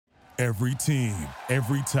Every team,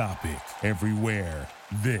 every topic, everywhere.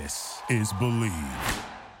 This is Believe.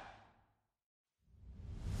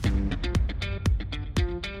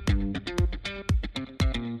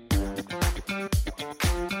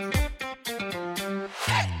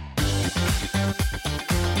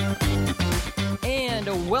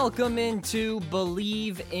 And welcome into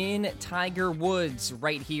Believe in Tiger Woods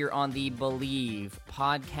right here on the Believe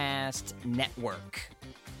Podcast Network.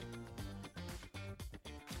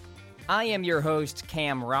 I am your host,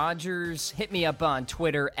 Cam Rogers. Hit me up on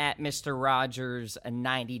Twitter at Mr.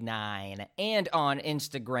 Rogers99 and on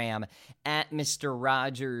Instagram at Mr.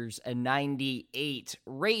 Rogers98.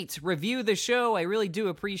 Rate, review the show. I really do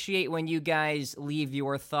appreciate when you guys leave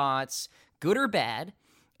your thoughts, good or bad.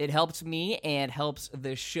 It helps me and helps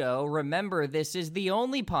the show. Remember, this is the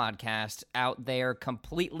only podcast out there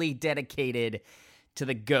completely dedicated to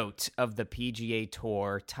the GOAT of the PGA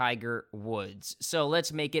Tour, Tiger Woods. So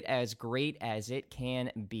let's make it as great as it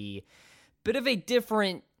can be. Bit of a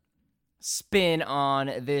different spin on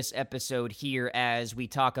this episode here as we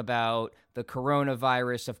talk about the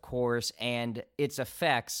coronavirus, of course, and its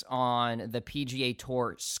effects on the PGA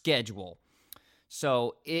Tour schedule.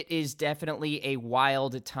 So it is definitely a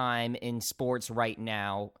wild time in sports right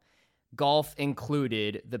now, golf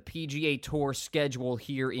included. The PGA Tour schedule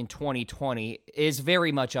here in 2020 is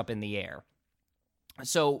very much up in the air.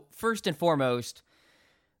 So first and foremost,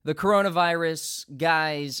 the coronavirus,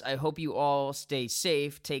 guys, I hope you all stay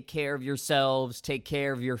safe, take care of yourselves, take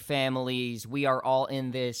care of your families. We are all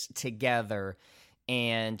in this together.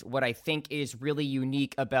 And what I think is really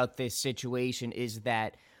unique about this situation is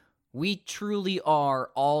that we truly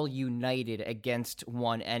are all united against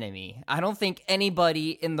one enemy. I don't think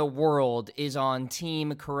anybody in the world is on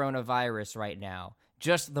team coronavirus right now,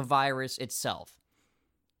 just the virus itself.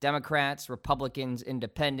 Democrats, Republicans,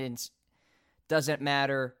 Independents, doesn't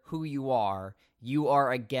matter who you are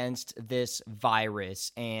against this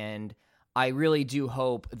virus. And I really do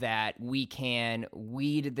hope that we can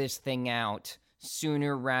weed this thing out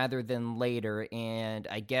sooner rather than later. And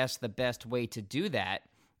I guess the best way to do that,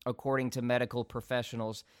 according to medical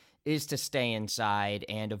professionals, is to stay inside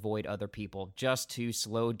and avoid other people, just to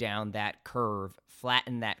slow down that curve,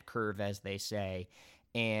 flatten that curve, as they say,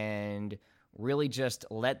 and really just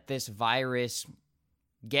let this virus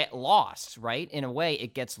get lost, right? In a way,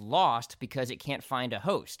 it gets lost because it can't find a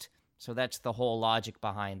host. So that's the whole logic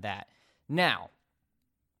behind that. Now,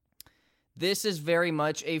 this is very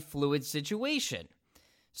much a fluid situation.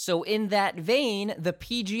 So in that vein, the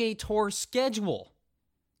PGA Tour schedule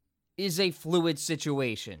is a fluid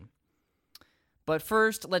situation. But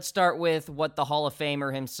first, let's start with what the Hall of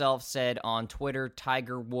Famer himself said on Twitter,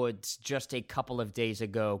 Tiger Woods, just a couple of days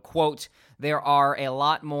ago. Quote, "There are a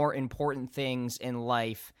lot more important things in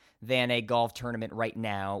life than a golf tournament right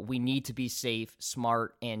now. We need to be safe,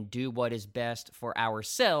 smart, and do what is best for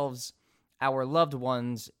ourselves, our loved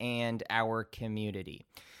ones, and our community."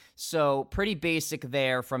 So, pretty basic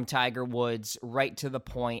there from Tiger Woods, right to the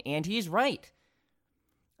point, and he's right.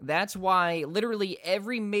 That's why literally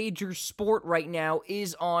every major sport right now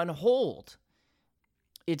is on hold.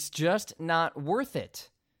 It's just not worth it.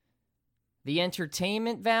 The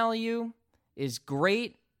entertainment value is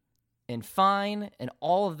great and fine and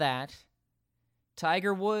all of that.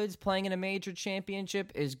 Tiger Woods playing in a major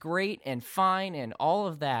championship is great and fine and all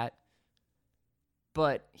of that.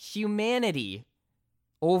 But humanity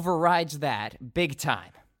overrides that big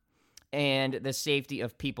time, and the safety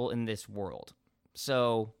of people in this world.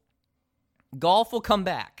 So, golf will come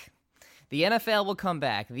back. The NFL will come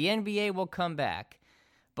back. The NBA will come back.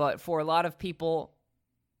 But for a lot of people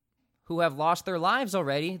who have lost their lives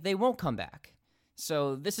already, they won't come back.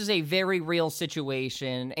 So this is a very real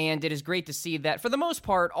situation, and it is great to see that, for the most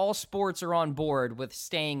part, all sports are on board with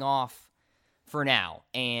staying off for now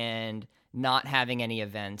and not having any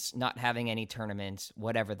events, not having any tournaments,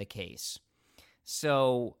 whatever the case.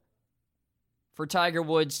 So for Tiger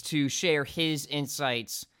Woods to share his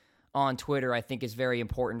insights on Twitter, I think is very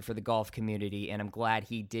important for the golf community, and I'm glad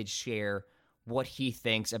he did share what he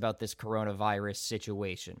thinks about this coronavirus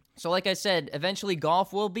situation. So like I said, eventually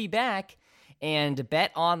golf will be back, and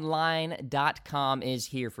betonline.com is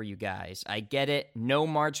here for you guys. I get it, no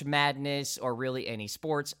March Madness or really any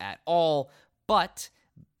sports at all, but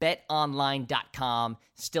betonline.com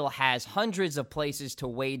still has hundreds of places to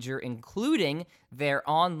wager, including their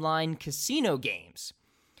online casino games.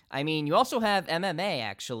 I mean, you also have MMA,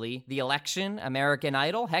 actually. The election, American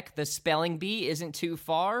Idol. Heck, the spelling bee isn't too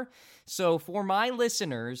far. So for my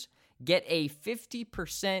listeners, get a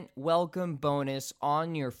 50% welcome bonus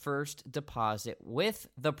on your first deposit with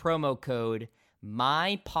the promo code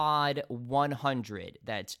MyPod100.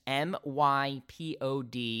 That's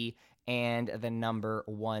MYPOD and the number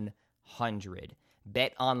 100.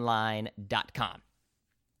 BetOnline.com.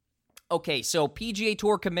 Okay, so PGA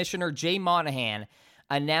Tour Commissioner Jay Monahan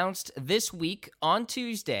announced this week on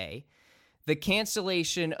Tuesday the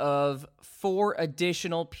cancellation of 4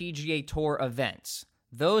 additional PGA Tour events.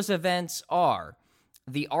 Those events are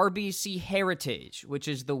the RBC Heritage, which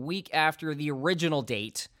is the week after the original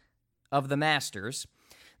date of the Masters,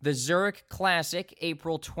 the Zurich Classic,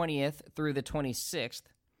 April 20th through the 26th,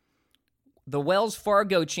 the Wells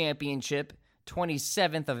Fargo Championship,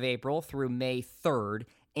 27th of April through May 3rd,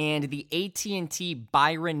 and the AT&T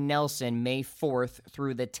Byron Nelson, May 4th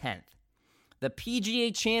through the 10th. The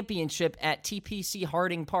PGA Championship at TPC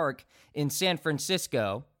Harding Park in San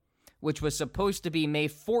Francisco, which was supposed to be May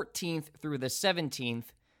 14th through the 17th,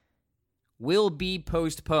 will be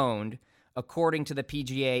postponed, according to the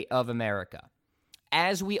PGA of America.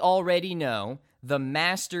 As we already know, the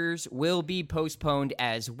Masters will be postponed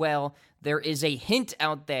as well. There is a hint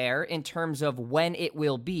out there in terms of when it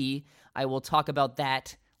will be. I will talk about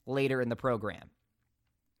that later in the program.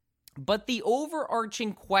 But the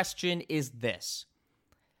overarching question is this: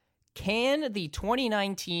 can the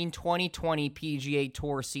 2019-2020 PGA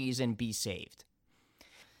Tour season be saved?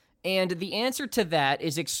 And the answer to that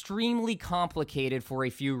is extremely complicated for a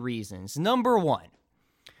few reasons. Number one,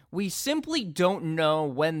 we simply don't know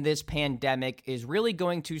when this pandemic is really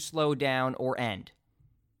going to slow down or end.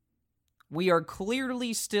 We are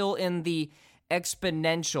clearly still in the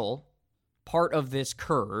exponential part of this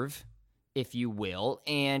curve, if you will,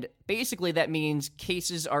 and basically that means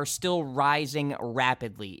cases are still rising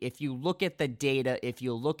rapidly. If you look at the data, if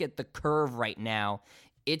you look at the curve right now,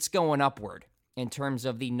 it's going upward in terms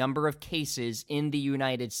of the number of cases in the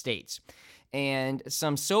United States. And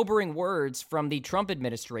some sobering words from the Trump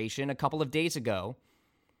administration a couple of days ago,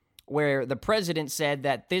 where the president said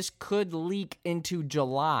that this could leak into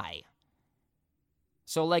July.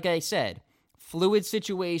 So like I said, fluid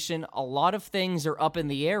situation, a lot of things are up in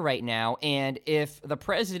the air right now, and if the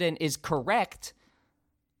president is correct,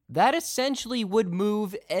 that essentially would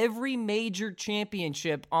move every major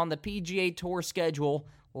championship on the PGA Tour schedule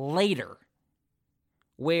later,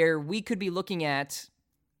 where we could be looking at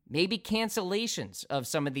maybe cancellations of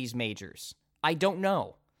some of these majors. I don't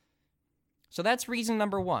know. So that's reason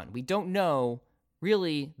number one. We don't know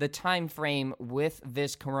really the time frame with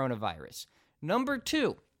this coronavirus. Number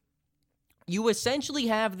two, you essentially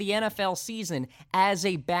have the NFL season as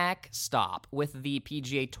a backstop with the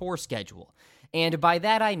PGA Tour schedule. And by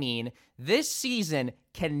that I mean this season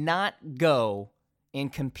cannot go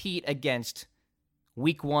and compete against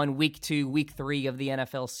week 1, week 2, week 3 of the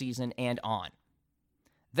NFL season and on.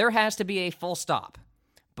 There has to be a full stop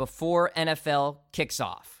before NFL kicks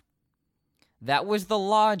off. That was the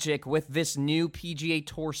logic with this new PGA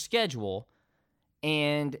Tour schedule,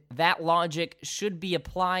 and that logic should be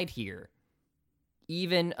applied here,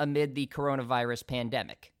 even amid the coronavirus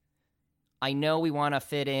pandemic. I know we want to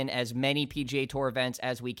fit in as many PGA Tour events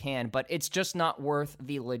as we can, but it's just not worth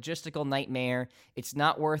the logistical nightmare. It's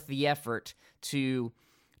not worth the effort to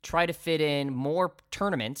try to fit in more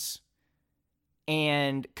tournaments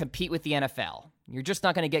and compete with the NFL. You're just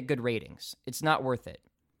not going to get good ratings. It's not worth it.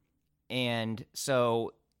 And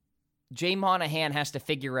so Jay Monahan has to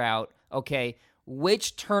figure out, okay,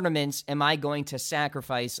 which tournaments am I going to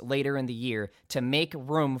sacrifice later in the year to make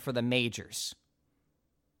room for the majors?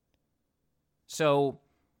 So,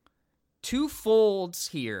 two folds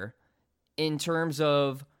here in terms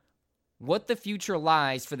of what the future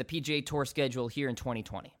lies for the PGA Tour schedule here in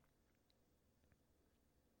 2020.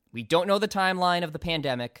 We don't know the timeline of the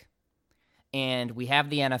pandemic, and we have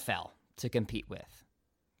the NFL to compete with.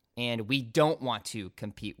 And we don't want to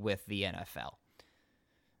compete with the NFL.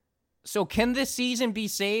 So can this season be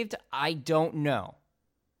saved? I don't know.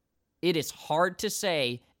 It is hard to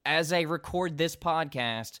say as I record this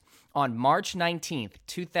podcast on March 19th,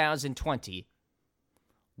 2020,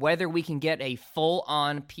 whether we can get a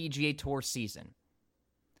full-on PGA Tour season.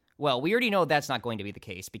 Well, we already know that's not going to be the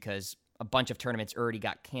case because a bunch of tournaments already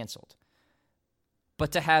got canceled.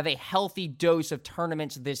 But to have a healthy dose of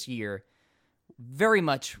tournaments this year very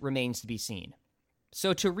much remains to be seen.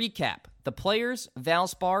 So to recap, the Players,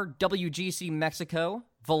 Valspar, WGC Mexico,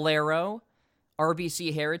 Valero,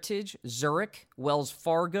 RBC Heritage, Zurich, Wells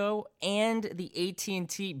Fargo, and the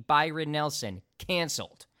AT&T Byron Nelson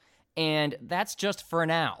canceled. And that's just for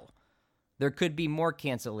now. There could be more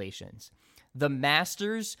cancellations. The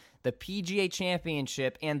Masters, the PGA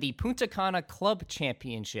Championship, and the Punta Cana Club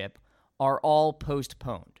Championship are all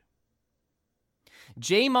postponed.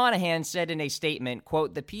 Jay Monahan said in a statement,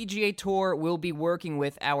 quote, "The PGA Tour will be working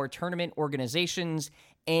with our tournament organizations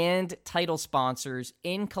and title sponsors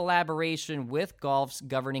in collaboration with golf's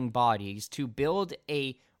governing bodies to build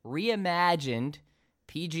a reimagined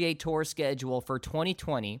PGA Tour schedule for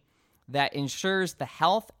 2020 that ensures the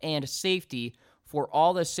health and safety for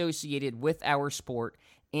all associated with our sport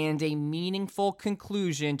and a meaningful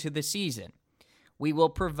conclusion to the season. We will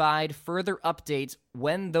provide further updates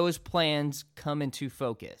when those plans come into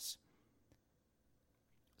focus."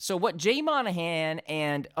 So what Jay Monahan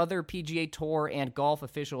and other PGA Tour and golf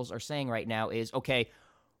officials are saying right now is, okay,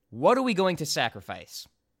 what are we going to sacrifice?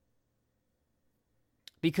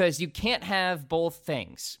 Because you can't have both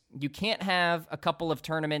things. You can't have a couple of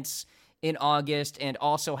tournaments in August and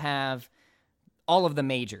also have all of the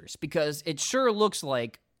majors, because it sure looks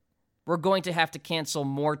like we're going to have to cancel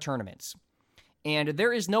more tournaments. And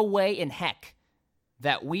there is no way in heck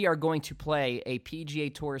that we are going to play a PGA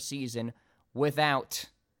Tour season without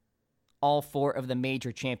all 4 of the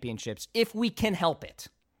major championships, if we can help it.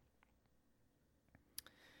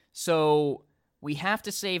 So we have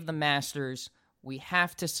to save the Masters, we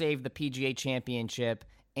have to save the PGA Championship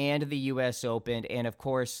and the US Open, and of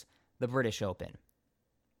course, the British Open.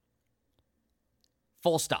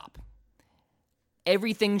 Full stop.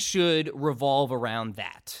 Everything should revolve around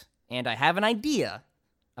that. And I have an idea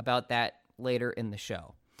about that later in the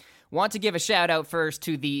show. Want to give a shout out first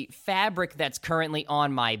to the fabric that's currently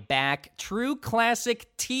on my back, True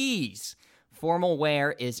Classic Tees. Formal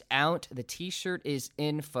wear is out. The t-shirt is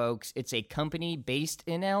in, folks. It's a company based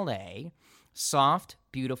in LA. Soft,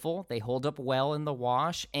 beautiful. They hold up well in the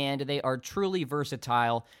wash, and they are truly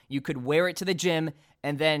versatile. You could wear it to the gym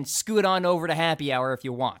and then scoot on over to happy hour if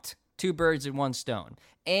you want. 2 birds in 1 stone.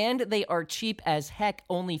 And they are cheap as heck,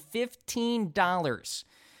 only $15.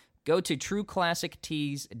 Go to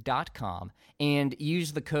trueclassictees.com and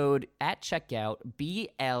use the code at checkout,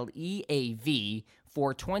 BLEAV,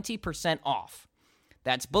 for 20% off.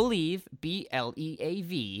 That's Believe,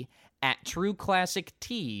 BLEAV, at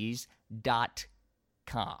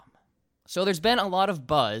trueclassictees.com. So there's been a lot of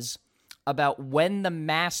buzz about when the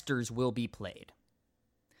Masters will be played.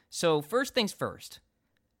 So first things first.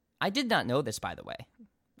 I did not know this, by the way.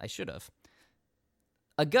 I should have.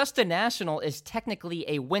 Augusta National is technically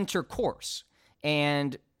a winter course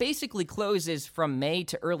and basically closes from May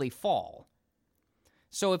to early fall.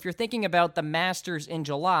 So if you're thinking about the Masters in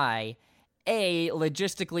July, A,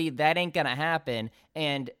 logistically, that ain't going to happen,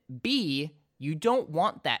 and B, you don't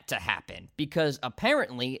want that to happen because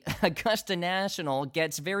apparently Augusta National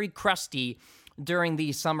gets very crusty during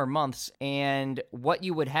these summer months, and what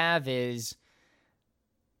you would have is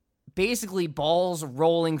basically balls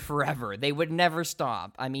rolling forever. They would never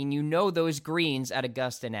stop. I mean, you know those greens at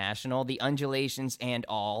Augusta National, the undulations and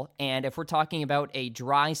all, and if we're talking about a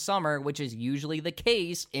dry summer, which is usually the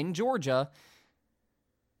case in Georgia,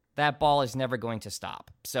 that ball is never going to stop.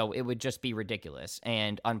 So it would just be ridiculous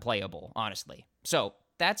and unplayable, honestly. So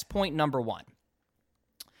that's point number 1.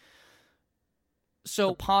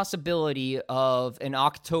 So possibility of an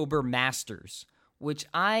October Masters, which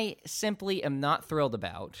I simply am not thrilled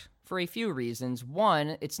about for a few reasons.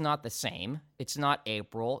 One, it's not the same. It's not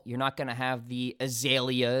April. You're not going to have the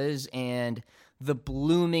azaleas and the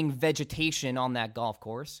blooming vegetation on that golf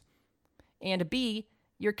course. And B,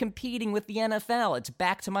 you're competing with the NFL. It's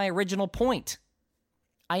back to my original point.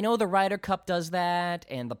 I know the Ryder Cup does that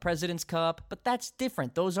and the President's Cup, but that's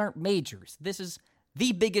different. Those aren't majors. This is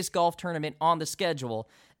the biggest golf tournament on the schedule,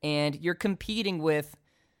 and you're competing with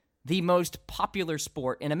the most popular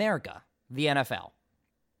sport in America, the NFL.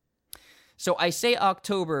 So I say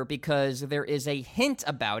October because there is a hint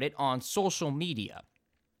about it on social media.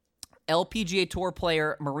 LPGA Tour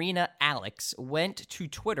player Marina Alex went to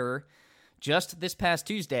Twitter just this past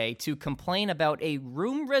Tuesday to complain about a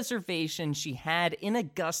room reservation she had in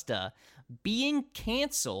Augusta being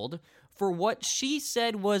canceled for what she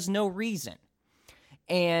said was no reason.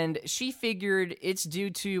 And she figured it's due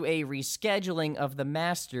to a rescheduling of the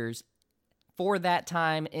Masters for that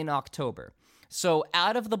time in October. So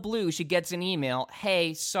out of the blue, she gets an email,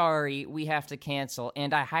 "Hey, sorry, we have to cancel."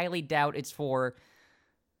 And I highly doubt it's for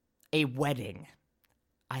a wedding.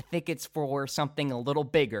 I think it's for something a little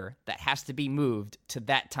bigger that has to be moved to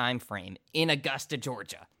that time frame in Augusta,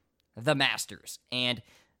 Georgia, the Masters. And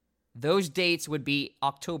those dates would be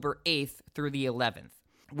October 8th through the 11th,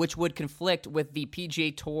 which would conflict with the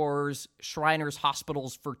PGA Tour's Shriners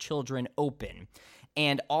Hospitals for Children Open.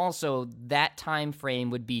 And also, that time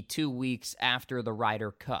frame would be 2 weeks after the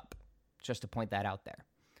Ryder Cup, just to point that out there.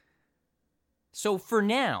 So for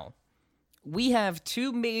now, we have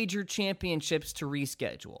 2 major championships to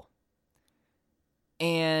reschedule.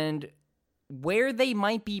 And where they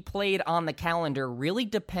might be played on the calendar really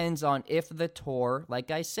depends on if the tour,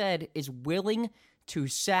 like I said, is willing to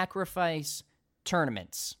sacrifice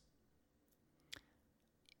tournaments.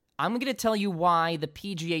 I'm going to tell you why the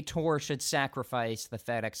PGA Tour should sacrifice the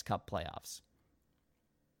FedEx Cup playoffs.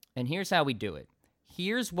 And here's how we do it.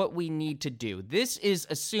 Here's what we need to do. This is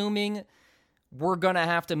assuming we're going to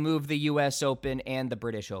have to move the US Open and the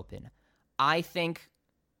British Open. I think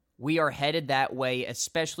we are headed that way,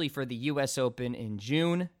 especially for the US Open in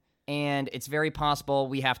June, and it's very possible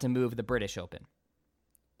we have to move the British Open.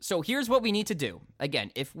 So here's what we need to do.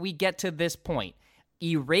 Again, if we get to this point,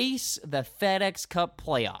 erase the FedEx Cup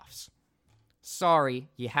playoffs. Sorry,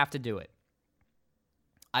 you have to do it.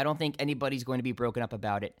 I don't think anybody's going to be broken up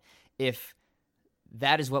about it if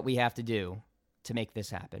that is what we have to do to make this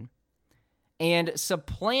happen. And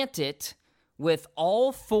supplant it with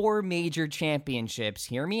all 4 major championships,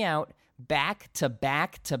 hear me out, back to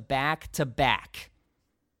back to back to back.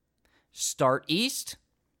 Start east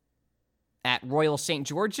at Royal St.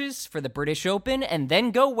 George's for the British Open, and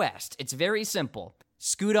then go west. It's very simple.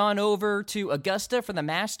 Scoot on over to Augusta for the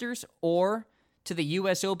Masters, or to the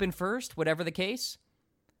US Open first, whatever the case,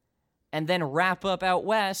 and then wrap up out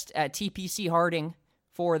west at TPC Harding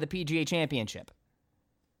for the PGA Championship.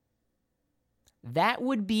 That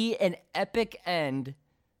would be an epic end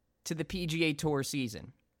to the PGA Tour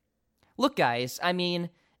season. Look, guys, I mean,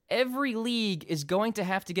 every league is going to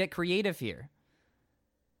have to get creative here.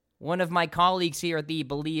 One of my colleagues here at the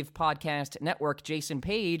Believe Podcast Network, Jason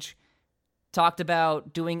Page, talked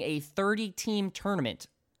about doing a 30-team tournament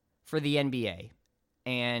for the NBA,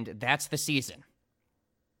 and that's the season,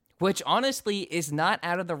 which honestly is not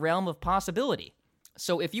out of the realm of possibility.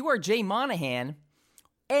 So if you are Jay Monahan,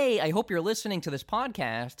 A, I hope you're listening to this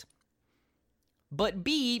podcast, but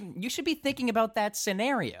B, you should be thinking about that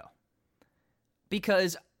scenario,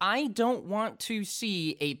 because I don't want to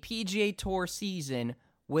see a PGA Tour season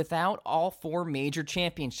without all 4 major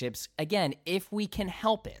championships, again, if we can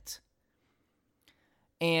help it.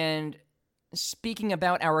 And speaking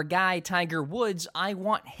about our guy, Tiger Woods, I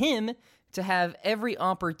want him to have every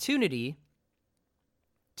opportunity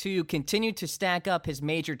to continue to stack up his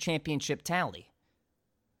major championship tally.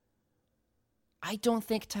 I don't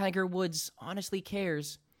think Tiger Woods honestly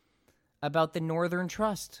cares about the Northern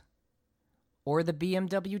Trust or the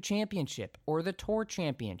BMW Championship or the Tour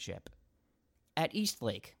Championship at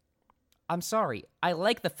Eastlake. I'm sorry. I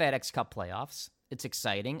like the FedEx Cup playoffs. It's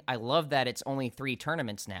exciting. I love that it's only 3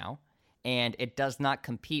 tournaments now, and it does not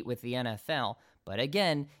compete with the NFL. But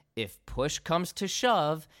again, if push comes to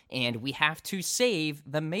shove and we have to save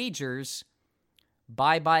the majors,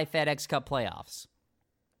 bye-bye FedEx Cup playoffs.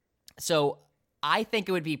 So I think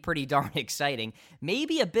it would be pretty darn exciting.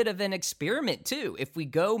 Maybe a bit of an experiment, too. If we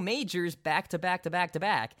go majors back to back to back to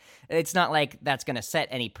back, it's not like that's going to set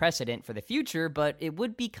any precedent for the future, but it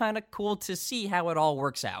would be kind of cool to see how it all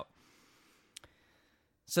works out.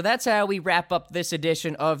 So that's how we wrap up this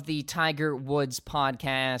edition of the Tiger Woods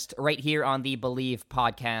podcast right here on the Believe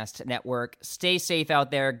Podcast Network. Stay safe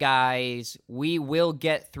out there, guys. We will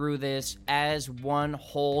get through this as one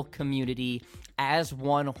whole community, as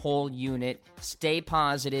one whole unit. Stay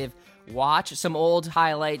positive. Watch some old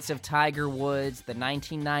highlights of Tiger Woods, the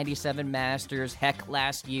 1997 Masters, heck,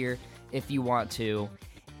 last year, if you want to.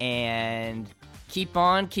 And keep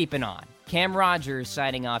on keeping on. Cam Rogers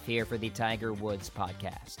signing off here for the Tiger Woods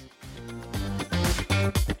podcast.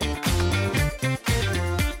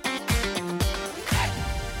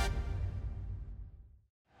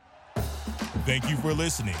 Thank you for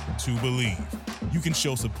listening to Believe. You can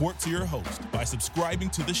show support to your host by subscribing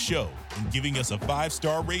to the show and giving us a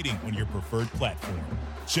 5-star rating on your preferred platform.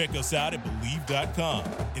 Check us out at Believe.com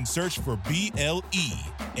and search for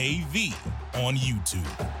BLEAV on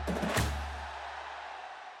YouTube.